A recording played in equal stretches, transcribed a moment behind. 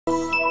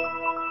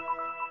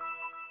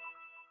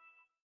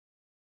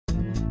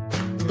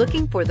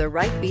Looking for the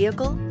right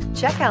vehicle?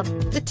 Check out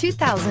the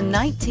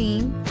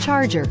 2019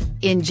 Charger.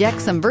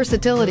 Inject some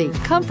versatility,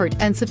 comfort,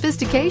 and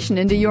sophistication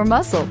into your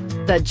muscle.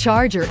 The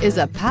Charger is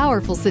a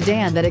powerful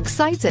sedan that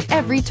excites at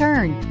every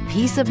turn.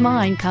 Peace of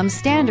mind comes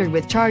standard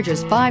with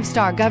Charger's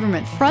 5-star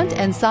government front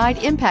and side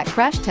impact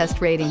crash test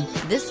rating.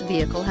 This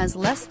vehicle has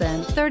less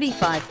than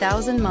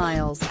 35,000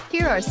 miles.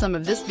 Here are some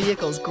of this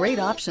vehicle's great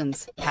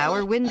options: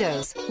 power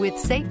windows with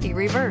safety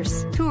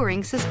reverse,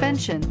 touring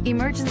suspension,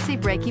 emergency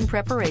braking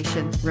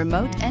preparation,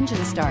 remote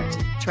engine start,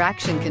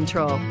 traction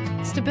control,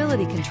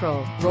 stability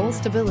control, roll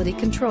stability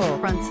control,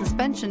 front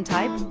suspension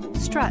type,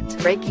 strut,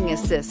 braking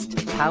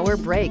assist, power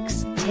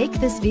brakes. Take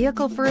this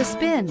vehicle for a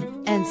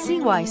spin and see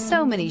why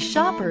so many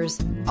shoppers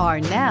are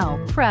now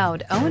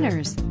proud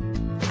owners.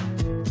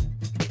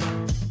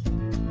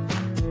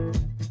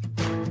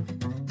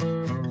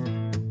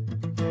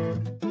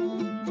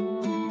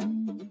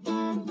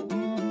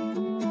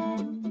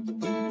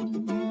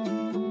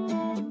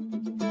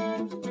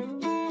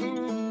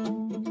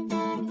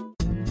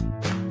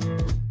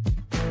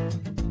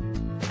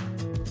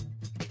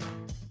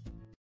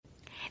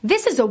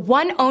 This is a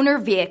one-owner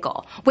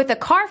vehicle with a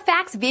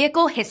CARFAX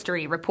Vehicle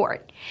History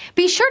Report.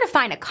 Be sure to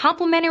find a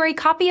complimentary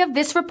copy of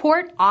this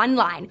report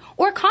online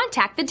or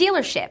contact the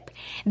dealership.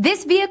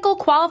 This vehicle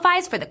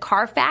qualifies for the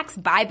CARFAX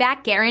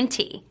Buyback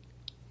Guarantee.